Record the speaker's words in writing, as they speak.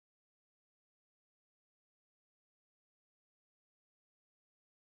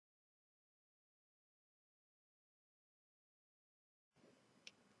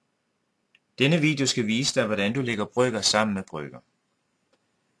Denne video skal vise dig, hvordan du lægger brøker sammen med brøker.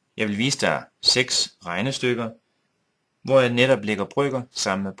 Jeg vil vise dig 6 regnestykker, hvor jeg netop lægger brøker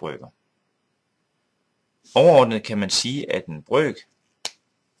sammen med brøker. Overordnet kan man sige, at en brøk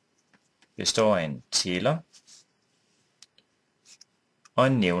består af en tæller og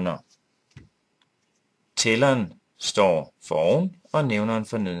en nævner. Tælleren står foroven og nævneren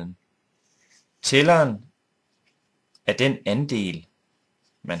for neden. Tælleren er den andel,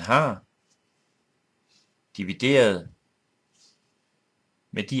 man har, divideret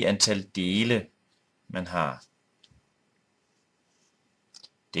med de antal dele, man har.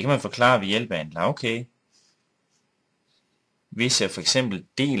 Det kan man forklare ved hjælp af en lagkage. Hvis jeg for eksempel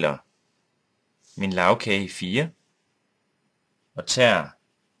deler min lagkage i 4 og tager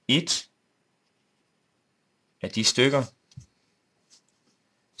et af de stykker,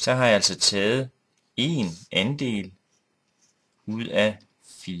 så har jeg altså taget en andel ud af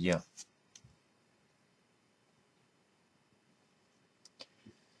 4.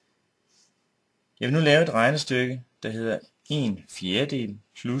 Jeg vil nu lave et regnestykke, der hedder 1/4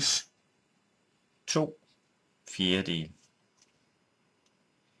 plus 2/4.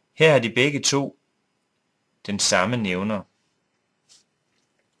 Her har de begge to den samme nævner.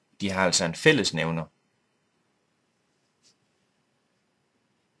 De har altså en fælles nævner.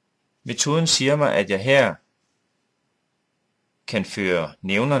 Metoden siger mig, at jeg her kan føre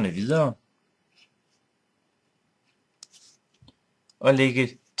nævnerne videre og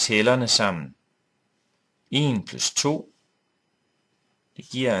lægge tællerne sammen. 1 plus 2, det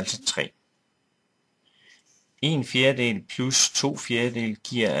giver altså 3. 1/4 plus 2/4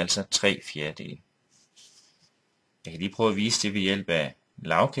 giver altså 3/4. Jeg kan lige prøve at vise det ved hjælp af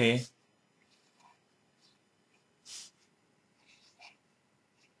lagkage.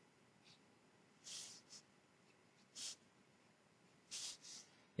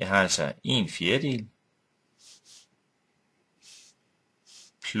 Jeg har altså 1/4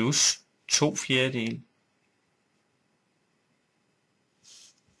 plus 2/4.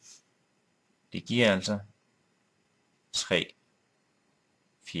 Det giver altså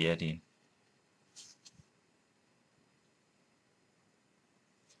 3/4.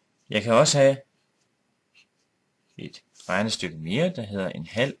 Jeg kan også have et regnestykke mere, der hedder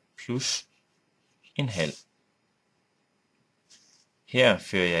 1/2 plus 1/2. Her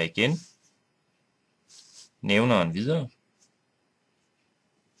fører jeg igen nævneren videre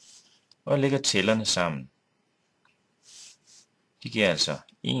og lægger tællerne sammen. Det giver altså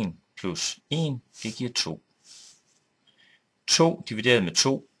 1 plus 1, det giver 2. 2 divideret med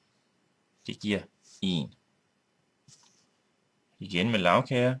 2, det giver 1. Igen med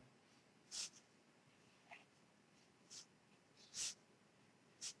lagkager.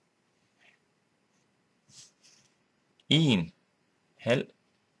 En halv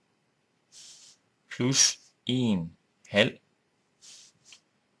plus 1/2,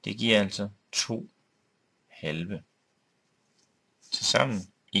 det giver altså 2 halve.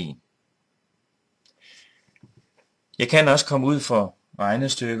 Tilsammen 1. Jeg kan også komme ud for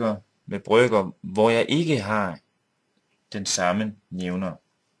regnestykker med brøker, hvor jeg ikke har den samme nævner.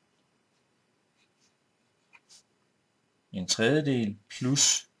 1/3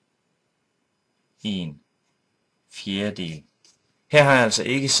 plus 1/4. Her har jeg altså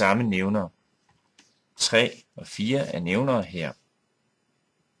ikke samme nævner. 3 og 4 er nævnere her.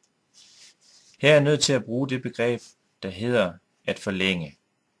 Her er jeg nødt til at bruge det begreb, der hedder at forlænge.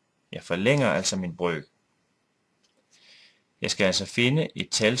 Jeg forlænger altså min brøk. Jeg skal altså finde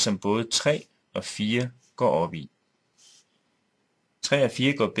et tal, som både 3 og 4 går op i. 3 og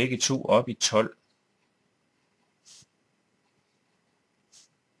 4 går begge to op i 12.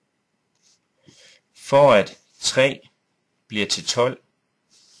 For at 3 bliver til 12,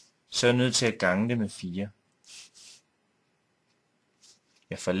 så er jeg nødt til at gange det med 4.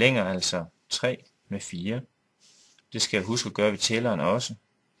 Jeg forlænger altså 3 med 4. Det skal jeg huske at gøre ved tælleren også.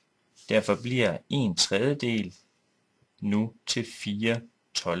 Derfor bliver 1/3 nu til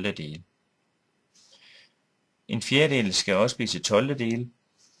 4/12. 1/4 skal også blive til 12.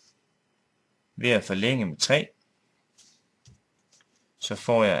 Ved at forlænge med 3, så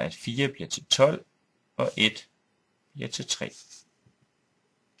får jeg, at 4 bliver til 12, og 1 bliver til 3.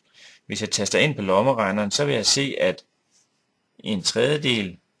 Hvis jeg taster ind på lommeregneren, så vil jeg se, at 1/3 det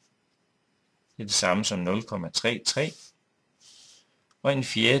er det samme som 0,33, og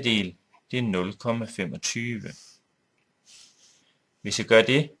 1/4 det er 0,25. Hvis jeg gør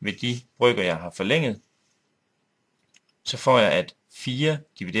det ved de brøker, jeg har forlænget, så får jeg, at 4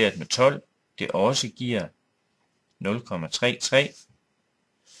 divideret med 12, det også giver 0,33,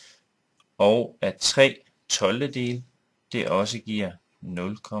 og at 3/12 det også giver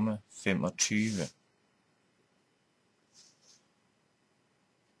 0,25.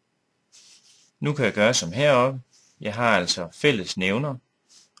 Nu kan jeg gøre som heroppe. Jeg har altså fælles nævner,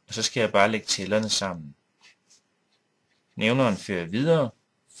 og så skal jeg bare lægge tællerne sammen. Nævneren fører videre.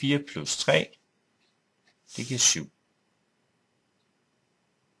 4 plus 3, det giver 7.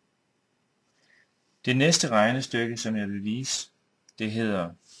 Det næste regnestykke, som jeg vil vise, det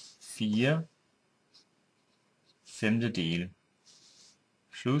hedder 4 femtedele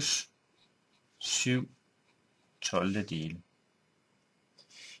plus 7 tolvtedele.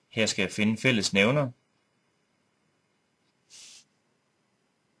 Her skal jeg finde fælles nævner,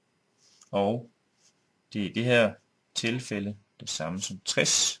 og det er i det her tilfælde det samme som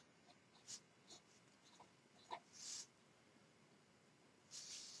 60.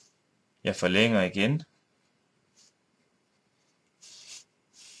 Jeg forlænger igen.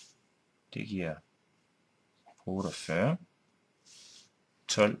 Det giver 48.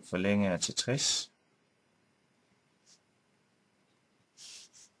 12 forlænger jeg til 60.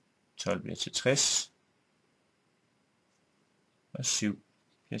 12 bliver til 60. Og 7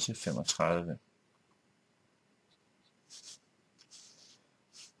 bliver til 35.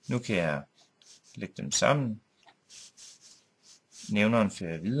 Nu kan jeg lægge dem sammen. Nævneren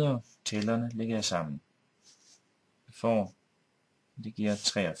fører videre. Tællerne lægger jeg sammen. Det giver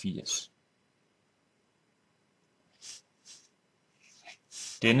 83.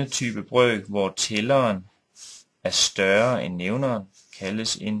 Denne type brøk, hvor tælleren er større end nævneren,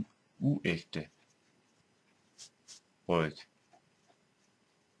 kaldes en uægte brøk.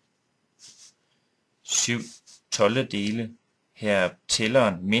 7 tolvtedele. Her er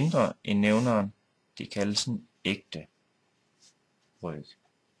tælleren mindre end nævneren. Det kaldes en ægte brøk.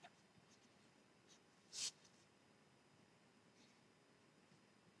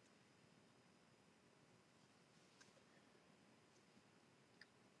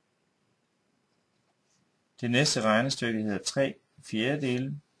 Det næste regnestykke hedder 3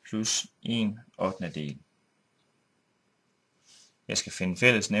 fjerdedele plus 1 ottendedel. Jeg skal finde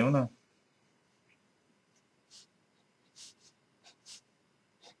fælles nævner.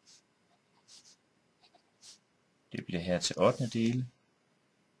 Det bliver her til ottendedele.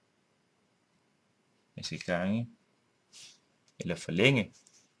 Jeg skal gange eller forlænge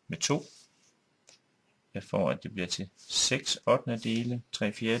med 2. Jeg får, at det bliver til 6 ottendedele.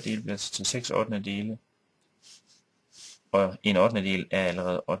 3 fjerdedele bliver til 6 ottendedele. Og en ottendedel er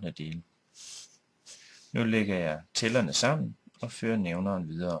allerede ottendedele. Nu lægger jeg tællerne sammen og fører nævneren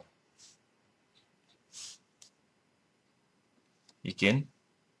videre. Igen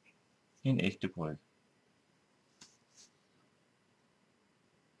en ægte brøk.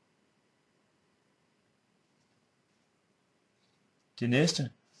 Det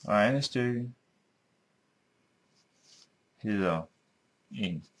næste regnestykke hedder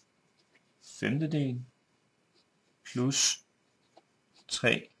en femtedel plus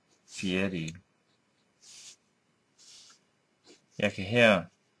 3 fjerdedele. Jeg kan her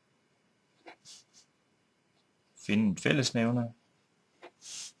finde en fællesnævner.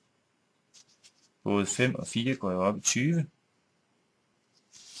 Både 5 og 4 går jo op i 20.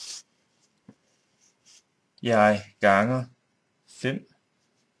 Jeg ganger 5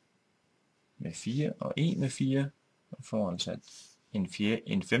 med 4 og 1 med 4, og får altså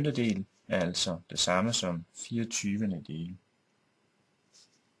en femtedel er altså det samme som 24 dele.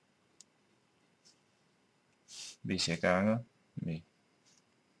 Hvis jeg ganger med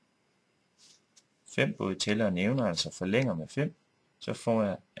 5, både tæller og nævner, altså forlænger med 5, så får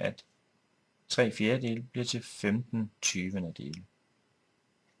jeg, at 3 fjerdedele bliver til 15 dele.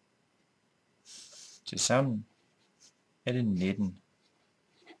 Tilsammen er det 19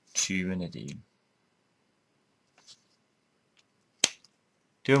 dele.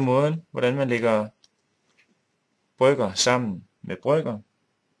 Det var måden, hvordan man lægger brøker sammen med brøker.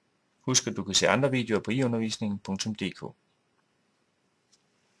 Husk, at du kan se andre videoer på iundervisning.dk.